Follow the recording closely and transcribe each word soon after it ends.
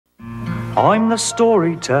I'm the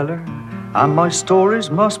storyteller, and my stories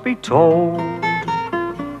must be told.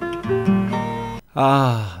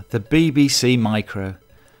 Ah, the BBC Micro.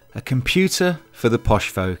 A computer for the posh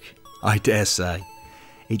folk, I dare say.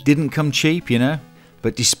 It didn't come cheap, you know,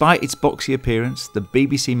 but despite its boxy appearance, the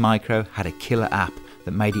BBC Micro had a killer app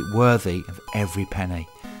that made it worthy of every penny.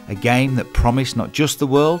 A game that promised not just the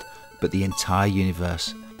world, but the entire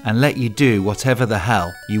universe, and let you do whatever the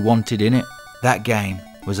hell you wanted in it. That game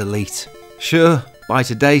was Elite. Sure, by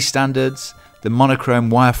today's standards, the monochrome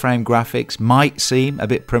wireframe graphics might seem a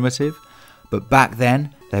bit primitive, but back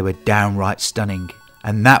then they were downright stunning.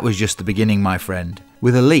 And that was just the beginning, my friend.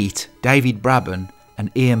 With Elite, David Braben and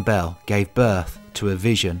Ian Bell gave birth to a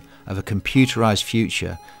vision of a computerised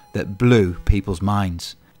future that blew people's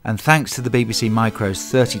minds. And thanks to the BBC Micro's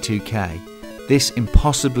 32K, this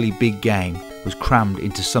impossibly big game was crammed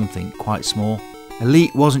into something quite small.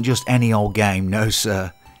 Elite wasn't just any old game, no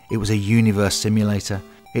sir. It was a universe simulator.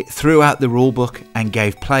 It threw out the rulebook and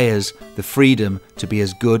gave players the freedom to be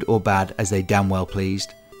as good or bad as they damn well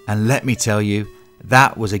pleased. And let me tell you,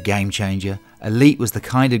 that was a game changer. Elite was the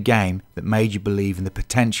kind of game that made you believe in the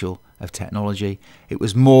potential of technology. It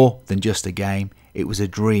was more than just a game, it was a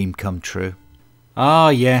dream come true. Ah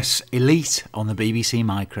yes, Elite on the BBC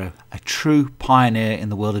Micro, a true pioneer in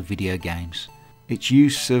the world of video games. Its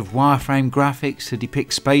use of wireframe graphics to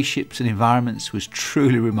depict spaceships and environments was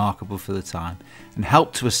truly remarkable for the time, and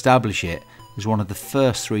helped to establish it as one of the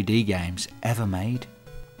first 3D games ever made.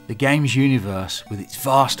 The game's universe, with its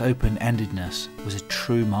vast open-endedness, was a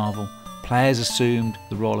true marvel. Players assumed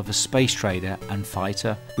the role of a space trader and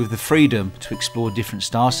fighter, with the freedom to explore different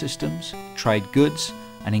star systems, trade goods,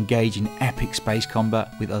 and engage in epic space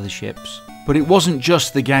combat with other ships. But it wasn't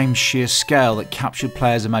just the game's sheer scale that captured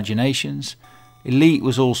players' imaginations. Elite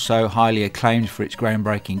was also highly acclaimed for its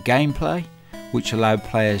groundbreaking gameplay, which allowed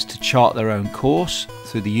players to chart their own course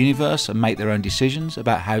through the universe and make their own decisions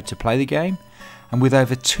about how to play the game. And with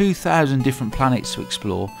over 2,000 different planets to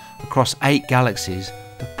explore across 8 galaxies,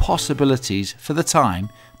 the possibilities for the time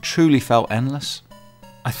truly felt endless.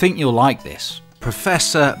 I think you'll like this.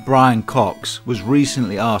 Professor Brian Cox was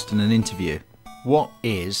recently asked in an interview, what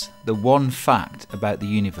is the one fact about the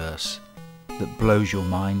universe that blows your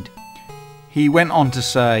mind? He went on to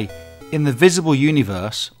say, in the visible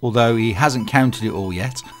universe, although he hasn't counted it all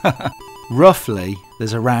yet, roughly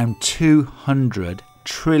there's around 200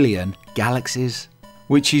 trillion galaxies,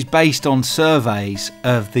 which is based on surveys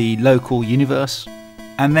of the local universe.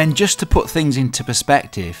 And then just to put things into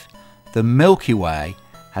perspective, the Milky Way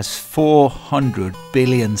has 400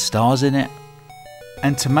 billion stars in it.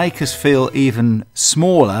 And to make us feel even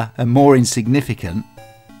smaller and more insignificant,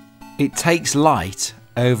 it takes light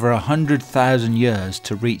over 100,000 years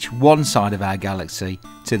to reach one side of our galaxy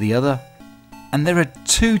to the other. And there are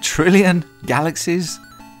 2 trillion galaxies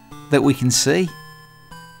that we can see.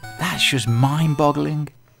 That's just mind-boggling.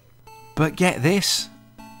 But get this,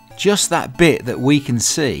 just that bit that we can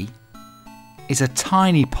see is a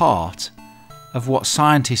tiny part of what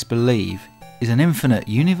scientists believe is an infinite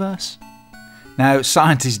universe. Now,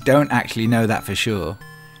 scientists don't actually know that for sure,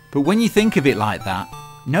 but when you think of it like that,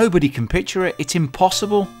 nobody can picture it. It's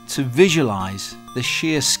impossible to visualize the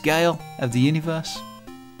sheer scale of the universe.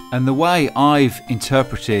 And the way I've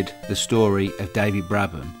interpreted the story of David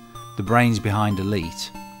Braben, the brains behind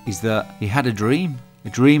Elite, is that he had a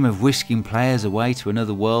dream of whisking players away to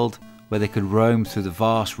another world where they could roam through the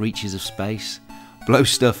vast reaches of space, blow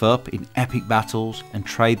stuff up in epic battles and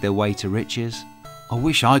trade their way to riches. I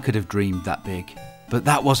wish I could have dreamed that big, but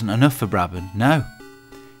that wasn't enough for Braben, no.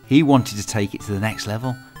 He wanted to take it to the next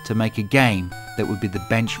level, to make a game that would be the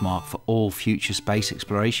benchmark for all future space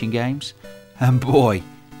exploration games, and boy,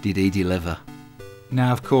 did he deliver.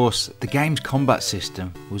 Now of course, the game's combat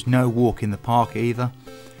system was no walk in the park either.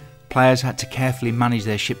 Players had to carefully manage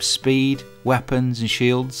their ship's speed, weapons and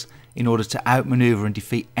shields in order to outmaneuver and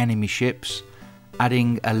defeat enemy ships,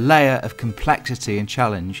 adding a layer of complexity and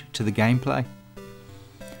challenge to the gameplay.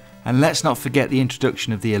 And let's not forget the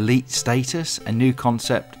introduction of the Elite status, a new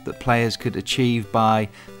concept that players could achieve by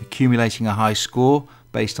accumulating a high score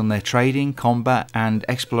based on their trading, combat and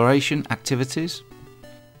exploration activities.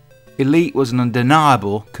 Elite was an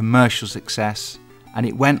undeniable commercial success, and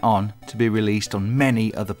it went on to be released on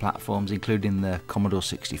many other platforms, including the Commodore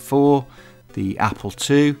 64, the Apple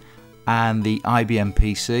II and the IBM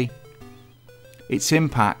PC. Its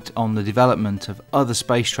impact on the development of other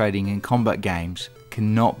space trading and combat games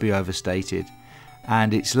cannot be overstated,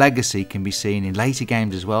 and its legacy can be seen in later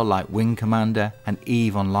games as well, like Wing Commander and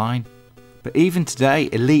EVE Online. But even today,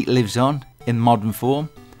 Elite lives on in modern form,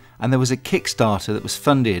 and there was a Kickstarter that was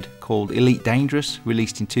funded called Elite Dangerous,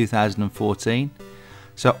 released in 2014.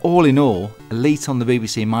 So all in all, Elite on the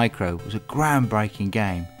BBC Micro was a groundbreaking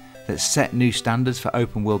game that set new standards for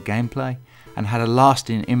open world gameplay and had a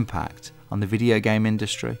lasting impact on the video game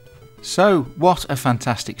industry. So what a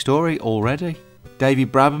fantastic story already.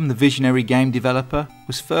 David Brabham, the visionary game developer,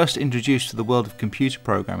 was first introduced to the world of computer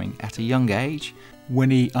programming at a young age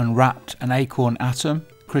when he unwrapped an Acorn Atom,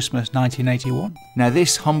 Christmas 1981. Now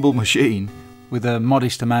this humble machine, with a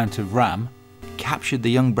modest amount of RAM, captured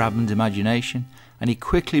the young Brabham's imagination, and he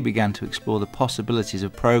quickly began to explore the possibilities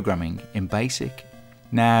of programming in BASIC.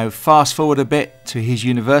 Now fast forward a bit to his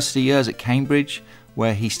university years at Cambridge,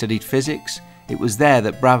 where he studied physics. It was there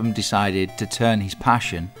that Brabham decided to turn his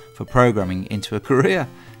passion for programming into a career,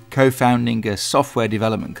 co-founding a software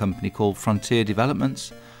development company called Frontier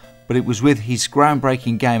Developments. But it was with his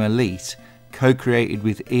groundbreaking game Elite, co-created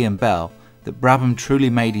with Ian Bell, that Brabham truly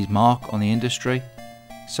made his mark on the industry.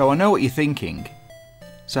 So I know what you're thinking.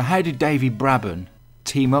 So how did David Brabham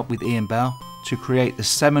team up with Ian Bell to create the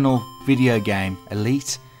seminal video game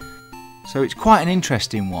Elite? So it's quite an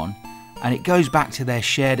interesting one, and it goes back to their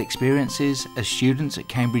shared experiences as students at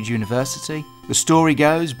Cambridge University. The story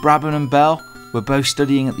goes, Brabham and Bell were both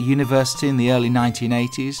studying at the university in the early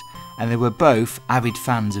 1980s, and they were both avid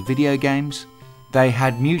fans of video games. They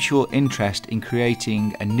had mutual interest in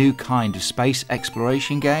creating a new kind of space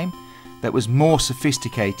exploration game that was more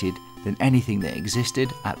sophisticated than anything that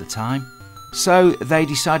existed at the time. So they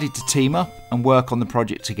decided to team up and work on the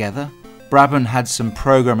project together. Brabham had some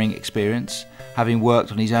programming experience, having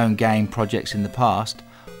worked on his own game projects in the past,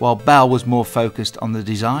 while Bell was more focused on the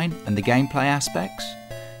design and the gameplay aspects.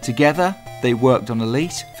 Together, they worked on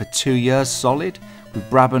Elite for 2 years solid, with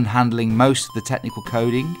Brabham handling most of the technical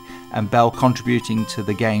coding and Bell contributing to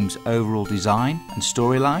the game's overall design and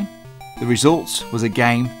storyline. The result was a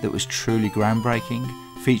game that was truly groundbreaking,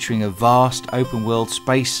 featuring a vast open-world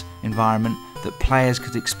space environment that players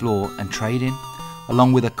could explore and trade in,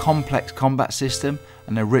 along with a complex combat system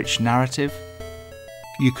and a rich narrative.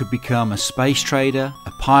 You could become a space trader,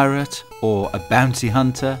 a pirate, or a bounty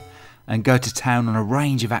hunter and go to town on a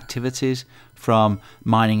range of activities, from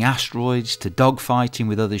mining asteroids to dogfighting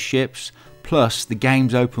with other ships. Plus, the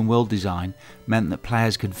game's open world design meant that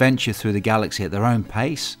players could venture through the galaxy at their own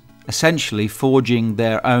pace, essentially forging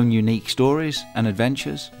their own unique stories and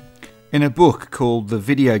adventures. In a book called The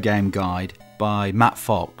Video Game Guide by Matt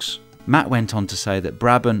Fox, Matt went on to say that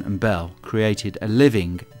Brabham and Bell created a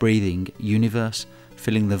living, breathing universe,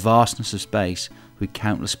 filling the vastness of space with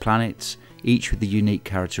countless planets, each with the unique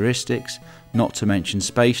characteristics, not to mention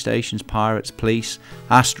space stations, pirates, police,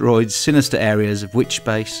 asteroids, sinister areas of witch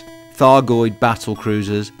space, Thargoid battle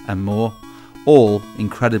cruisers and more, all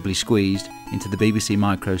incredibly squeezed into the BBC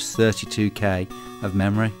Micro's 32K of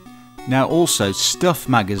memory. Now also Stuff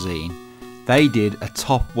magazine, they did a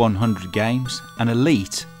top 100 games, and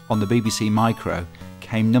Elite on the BBC Micro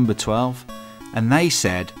came number 12, and they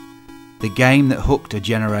said, the game that hooked a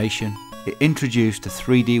generation. It introduced a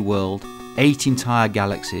 3D world, 8 entire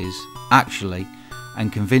galaxies, actually,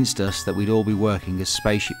 and convinced us that we'd all be working as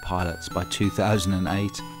spaceship pilots by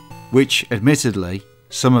 2008, which, admittedly,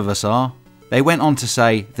 some of us are. They went on to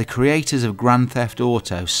say, the creators of Grand Theft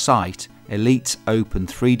Auto cite Elite's open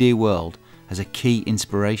 3D world as a key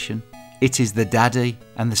inspiration. It is the daddy,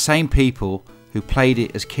 and the same people who played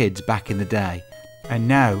it as kids back in the day, and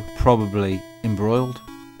now probably embroiled.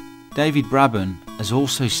 David Brabham has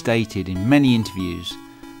also stated in many interviews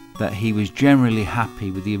that he was generally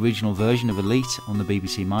happy with the original version of Elite on the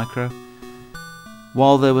BBC Micro.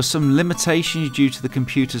 While there were some limitations due to the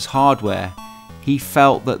computer's hardware, he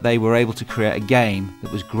felt that they were able to create a game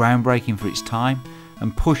that was groundbreaking for its time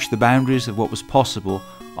and push the boundaries of what was possible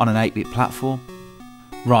on an 8-bit platform.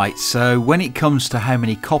 Right, so when it comes to how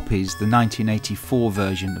many copies the 1984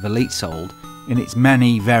 version of Elite sold in its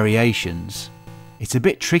many variations, it's a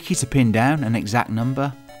bit tricky to pin down an exact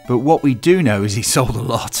number, but what we do know is he sold a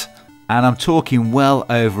lot, and I'm talking well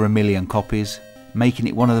over 1 million copies, making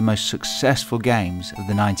it one of the most successful games of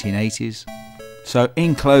the 1980s. So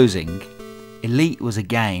in closing, Elite was a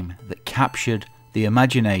game that captured the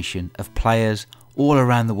imagination of players all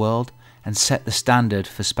around the world and set the standard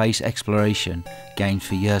for space exploration games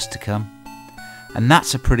for years to come. And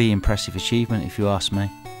that's a pretty impressive achievement if you ask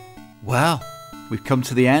me. Well, we've come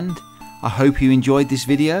to the end. I hope you enjoyed this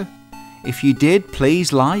video. If you did,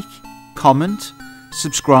 please like, comment,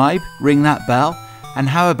 subscribe, ring that bell, and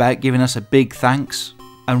how about giving us a big thanks?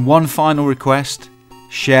 And one final request,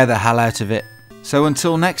 share the hell out of it. So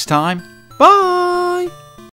until next time, bye!